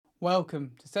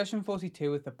Welcome to session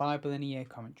 42 of the Bible in a Year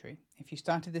commentary. If you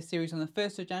started this series on the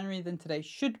 1st of January, then today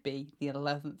should be the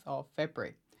 11th of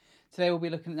February. Today we'll be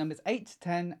looking at Numbers 8 to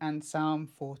 10 and Psalm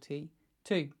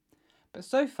 42. But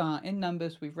so far in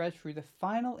Numbers we've read through the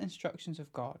final instructions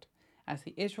of God as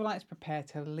the Israelites prepare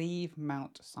to leave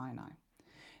Mount Sinai.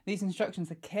 These instructions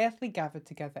are carefully gathered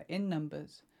together in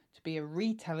Numbers to be a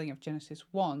retelling of Genesis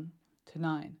 1 to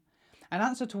 9. An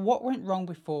answer to what went wrong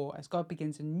before as God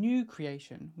begins a new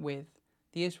creation with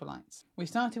the Israelites. We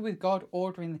started with God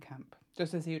ordering the camp,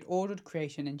 just as he had ordered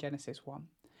creation in Genesis 1.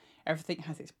 Everything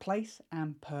has its place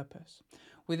and purpose.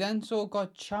 We then saw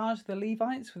God charge the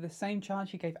Levites with the same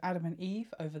charge he gave Adam and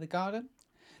Eve over the garden.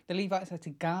 The Levites are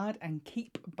to guard and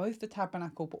keep both the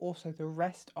tabernacle but also the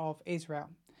rest of Israel,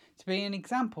 to be an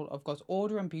example of God's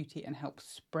order and beauty and help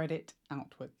spread it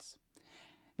outwards.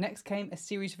 Next came a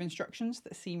series of instructions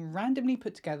that seem randomly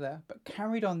put together but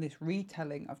carried on this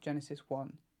retelling of Genesis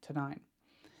 1 to 9.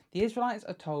 The Israelites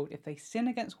are told if they sin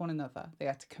against one another, they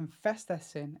are to confess their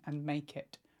sin and make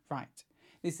it right.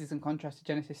 This is in contrast to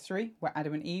Genesis 3, where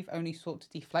Adam and Eve only sought to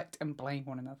deflect and blame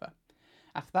one another.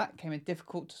 After that came a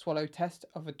difficult to swallow test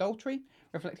of adultery,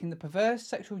 reflecting the perverse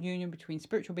sexual union between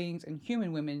spiritual beings and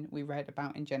human women we read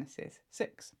about in Genesis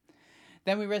 6.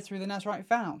 Then we read through the Nazirite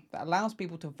vow that allows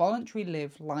people to voluntarily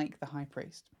live like the high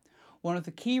priest. One of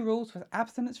the key rules was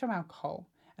abstinence from alcohol,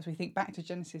 as we think back to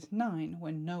Genesis 9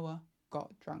 when Noah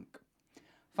got drunk.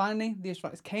 Finally, the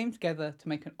Israelites came together to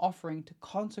make an offering to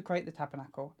consecrate the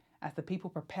tabernacle as the people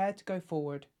prepared to go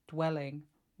forward, dwelling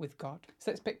with God.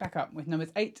 So let's pick back up with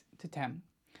Numbers 8 to 10.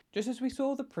 Just as we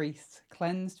saw the priests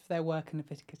cleansed for their work in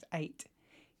Leviticus 8,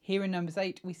 here in Numbers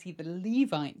 8 we see the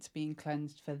Levites being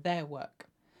cleansed for their work.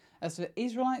 As the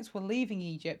Israelites were leaving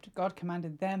Egypt, God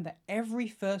commanded them that every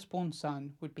firstborn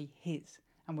son would be his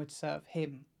and would serve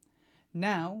him.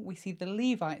 Now we see the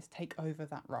Levites take over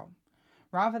that role.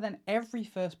 Rather than every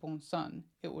firstborn son,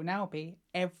 it will now be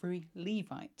every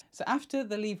Levite. So after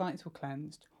the Levites were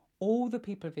cleansed, all the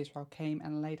people of Israel came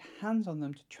and laid hands on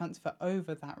them to transfer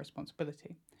over that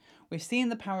responsibility. We've seen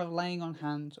the power of laying on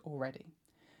hands already.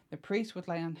 The priests would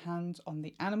lay on hands on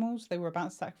the animals they were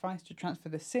about to sacrifice to transfer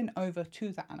the sin over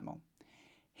to that animal.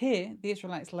 Here, the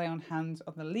Israelites lay on hands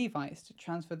on the Levites to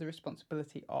transfer the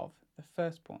responsibility of the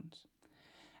firstborns.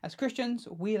 As Christians,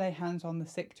 we lay hands on the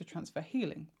sick to transfer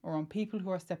healing, or on people who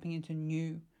are stepping into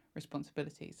new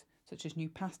responsibilities, such as new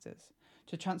pastors,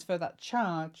 to transfer that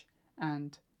charge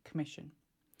and commission.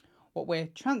 What we're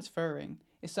transferring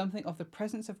is something of the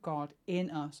presence of God in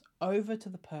us over to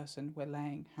the person we're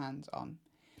laying hands on.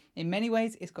 In many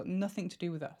ways, it's got nothing to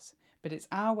do with us, but it's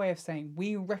our way of saying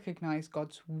we recognise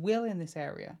God's will in this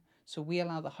area, so we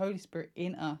allow the Holy Spirit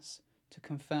in us to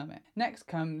confirm it. Next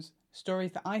comes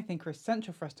stories that I think are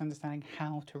essential for us to understanding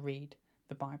how to read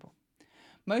the Bible.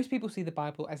 Most people see the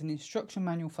Bible as an instruction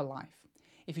manual for life.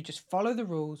 If you just follow the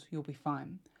rules, you'll be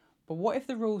fine. But what if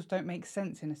the rules don't make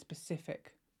sense in a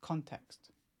specific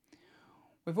context?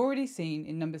 We've already seen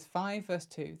in Numbers 5 verse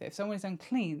 2 that if someone is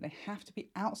unclean, they have to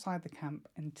be outside the camp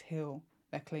until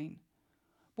they're clean.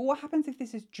 But what happens if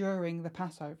this is during the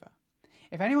Passover?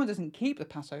 If anyone doesn't keep the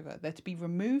Passover, they're to be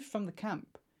removed from the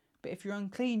camp. But if you're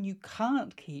unclean, you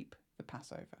can't keep the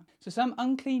Passover. So some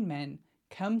unclean men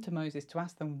come to Moses to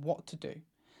ask them what to do.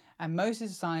 And Moses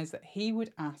decides that he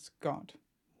would ask God.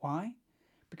 Why?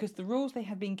 Because the rules they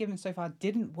had been given so far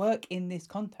didn't work in this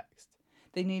context.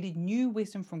 They needed new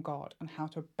wisdom from God on how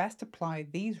to best apply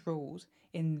these rules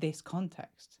in this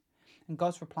context. And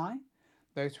God's reply?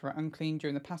 Those who are unclean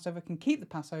during the Passover can keep the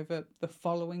Passover the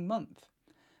following month.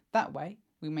 That way,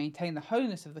 we maintain the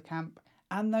holiness of the camp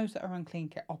and those that are unclean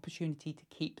get opportunity to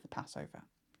keep the Passover.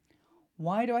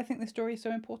 Why do I think this story is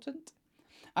so important?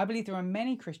 I believe there are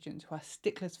many Christians who are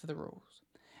sticklers for the rules.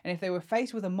 And if they were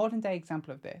faced with a modern day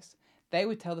example of this, they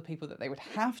would tell the people that they would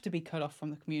have to be cut off from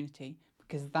the community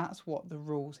because that's what the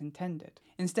rules intended.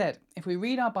 Instead, if we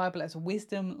read our Bible as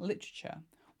wisdom literature,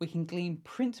 we can glean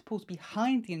principles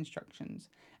behind the instructions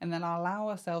and then allow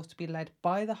ourselves to be led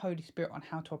by the Holy Spirit on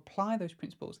how to apply those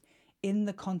principles in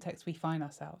the context we find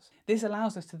ourselves. This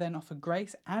allows us to then offer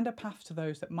grace and a path to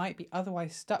those that might be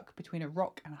otherwise stuck between a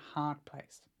rock and a hard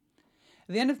place.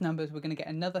 At the end of Numbers, we're going to get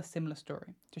another similar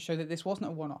story to show that this wasn't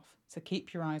a one-off, so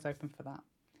keep your eyes open for that.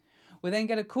 We then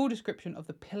get a cool description of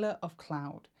the pillar of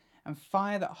cloud and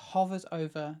fire that hovers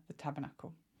over the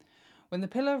tabernacle. When the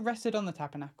pillar rested on the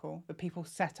tabernacle, the people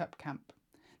set up camp.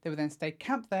 They would then stay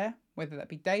camped there, whether that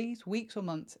be days, weeks or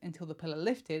months, until the pillar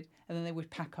lifted, and then they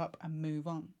would pack up and move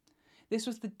on. This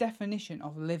was the definition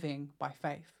of living by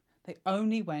faith. They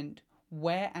only went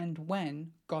where and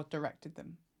when God directed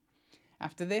them.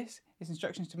 After this is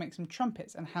instructions to make some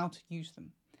trumpets and how to use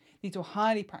them. These were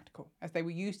highly practical, as they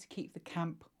were used to keep the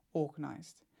camp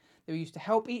organised. They were used to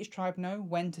help each tribe know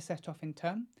when to set off in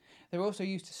turn. They were also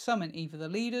used to summon either the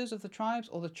leaders of the tribes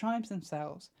or the tribes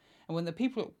themselves, and when the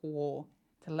people at war,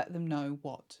 to let them know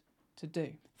what to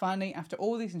do. Finally, after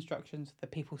all these instructions, the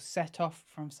people set off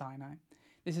from Sinai.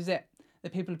 This is it. The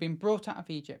people have been brought out of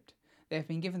Egypt. They have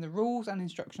been given the rules and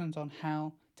instructions on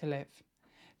how to live.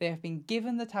 They have been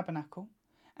given the tabernacle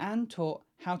and taught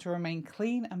how to remain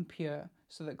clean and pure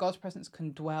so that God's presence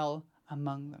can dwell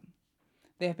among them.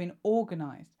 They have been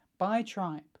organised by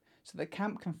tribe so that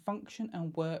camp can function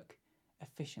and work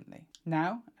efficiently.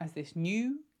 Now, as this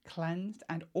new, cleansed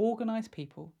and organised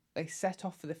people, they set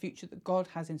off for the future that God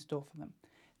has in store for them.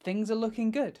 Things are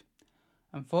looking good.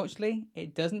 Unfortunately,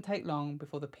 it doesn't take long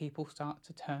before the people start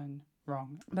to turn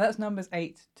wrong. But that's Numbers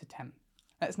 8 to 10.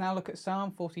 Let's now look at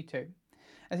Psalm 42.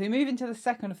 As we move into the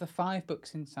second of the 5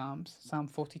 books in Psalms, Psalm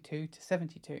 42 to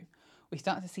 72, we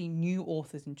start to see new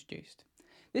authors introduced.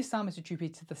 This psalm is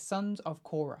attributed to the sons of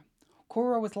Korah.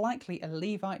 Korah was likely a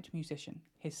Levite musician.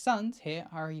 His sons here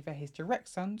are either his direct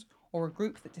sons or a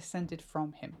group that descended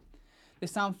from him.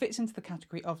 This psalm fits into the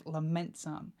category of lament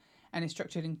psalm and is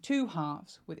structured in 2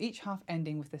 halves, with each half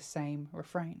ending with the same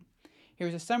refrain. Here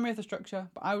is a summary of the structure,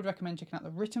 but I would recommend checking out the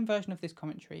written version of this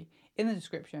commentary in the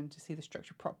description to see the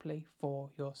structure properly for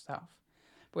yourself.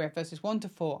 But we have verses 1 to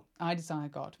 4, I desire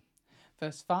God.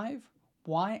 Verse 5,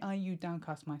 why are you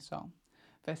downcast, my soul?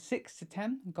 Verse 6 to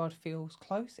 10, God feels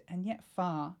close and yet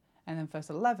far. And then verse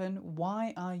 11,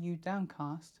 why are you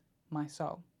downcast, my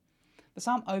soul? The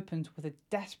psalm opens with a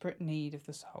desperate need of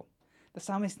the soul. The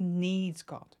psalmist needs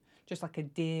God, just like a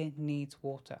deer needs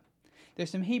water. There's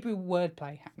some Hebrew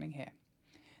wordplay happening here.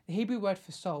 The Hebrew word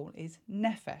for soul is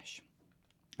nephesh,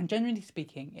 and generally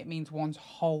speaking, it means one's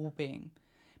whole being,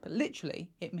 but literally,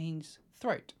 it means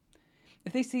throat.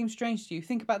 If this seems strange to you,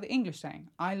 think about the English saying,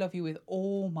 I love you with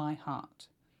all my heart.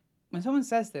 When someone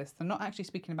says this, they're not actually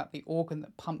speaking about the organ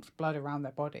that pumps blood around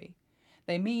their body.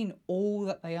 They mean all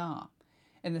that they are.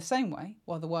 In the same way,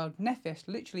 while the word nephesh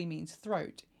literally means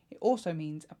throat, it also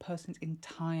means a person's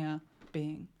entire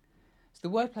being. So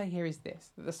the wordplay here is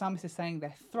this, that the psalmist is saying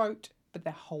their throat, but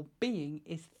their whole being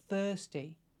is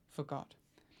thirsty for God.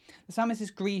 The psalmist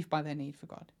is grieved by their need for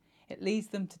God. It leads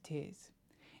them to tears.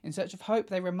 In search of hope,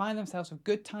 they remind themselves of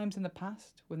good times in the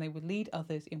past when they would lead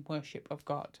others in worship of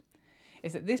God.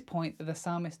 It's at this point that the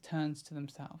psalmist turns to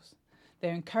themselves. They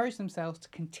encourage themselves to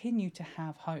continue to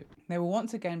have hope. They will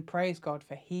once again praise God,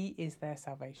 for He is their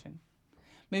salvation.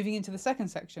 Moving into the second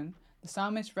section, the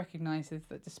psalmist recognises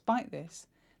that despite this,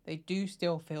 they do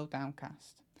still feel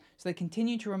downcast. So they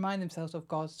continue to remind themselves of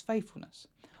God's faithfulness,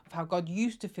 of how God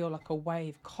used to feel like a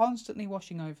wave constantly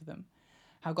washing over them,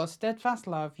 how God's steadfast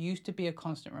love used to be a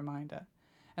constant reminder.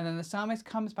 And then the psalmist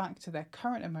comes back to their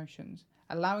current emotions,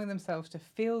 allowing themselves to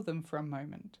feel them for a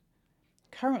moment.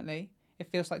 Currently,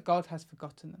 it feels like God has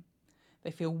forgotten them.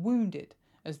 They feel wounded,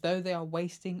 as though they are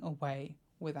wasting away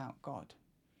without God.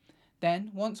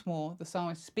 Then, once more, the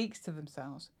psalmist speaks to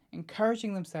themselves,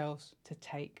 encouraging themselves to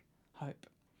take hope.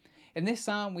 In this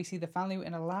psalm, we see the value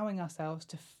in allowing ourselves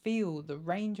to feel the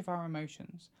range of our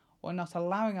emotions, or not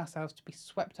allowing ourselves to be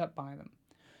swept up by them.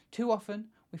 Too often,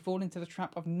 we fall into the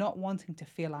trap of not wanting to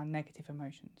feel our negative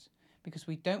emotions, because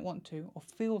we don't want to or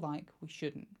feel like we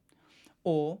shouldn't.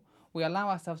 Or we allow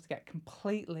ourselves to get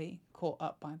completely caught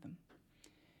up by them.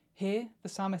 Here, the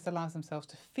psalmist allows themselves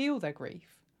to feel their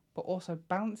grief, but also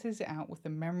balances it out with the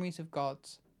memories of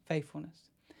God's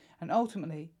faithfulness, and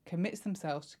ultimately commits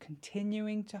themselves to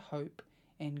continuing to hope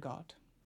in God.